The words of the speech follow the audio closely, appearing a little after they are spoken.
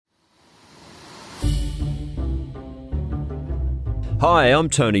Hi, I'm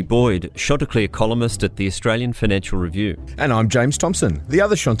Tony Boyd, Chanticleer columnist at the Australian Financial Review. And I'm James Thompson, the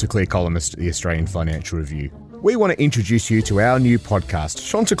other Chanticleer columnist at the Australian Financial Review. We want to introduce you to our new podcast,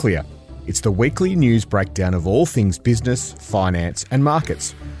 Chanticleer. It's the weekly news breakdown of all things business, finance and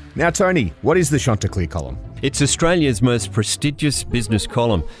markets. Now, Tony, what is the Chanticleer column? It's Australia's most prestigious business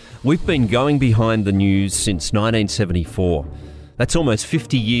column. We've been going behind the news since 1974. That's almost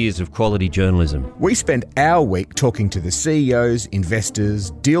 50 years of quality journalism. We spend our week talking to the CEOs, investors,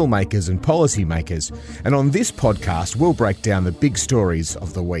 deal makers and policymakers. And on this podcast, we'll break down the big stories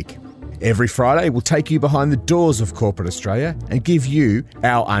of the week. Every Friday, we'll take you behind the doors of corporate Australia and give you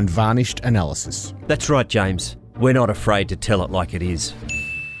our unvarnished analysis. That's right, James. We're not afraid to tell it like it is.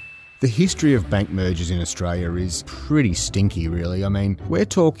 The history of bank mergers in Australia is pretty stinky, really. I mean, we're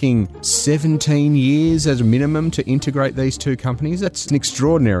talking 17 years as a minimum to integrate these two companies. That's an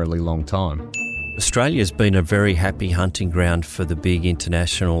extraordinarily long time. Australia's been a very happy hunting ground for the big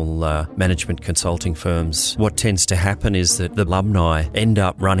international management consulting firms. What tends to happen is that the alumni end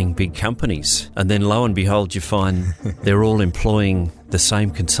up running big companies, and then lo and behold, you find they're all employing the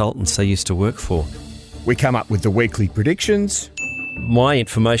same consultants they used to work for. We come up with the weekly predictions. My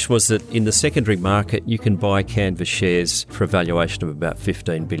information was that in the secondary market, you can buy Canvas shares for a valuation of about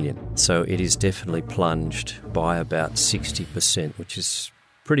 $15 billion. So it is definitely plunged by about 60%, which is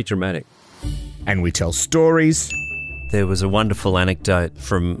pretty dramatic. And we tell stories. There was a wonderful anecdote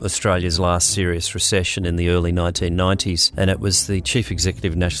from Australia's last serious recession in the early 1990s, and it was the Chief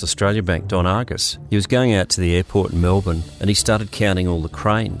Executive of National Australia Bank, Don Argus. He was going out to the airport in Melbourne and he started counting all the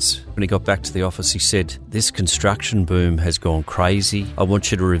cranes. When he got back to the office, he said, "This construction boom has gone crazy. I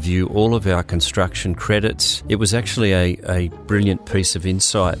want you to review all of our construction credits." It was actually a brilliant piece of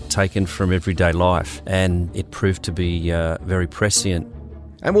insight taken from everyday life, and it proved to be very prescient.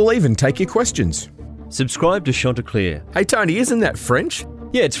 And we'll even take your questions. Subscribe to Chanticleer. Hey, Tony, isn't that French?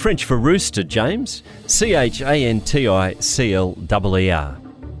 Yeah, it's French for rooster, James. Chanticleer.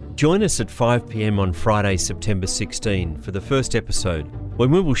 Join us at 5 p.m. on Friday, September 16 for the first episode, when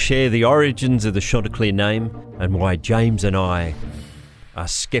we will share the origins of the Chanticleer name and why James and I are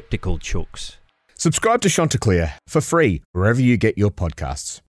sceptical chooks. Subscribe to Chanticleer for free wherever you get your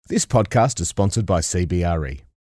podcasts. This podcast is sponsored by CBRE.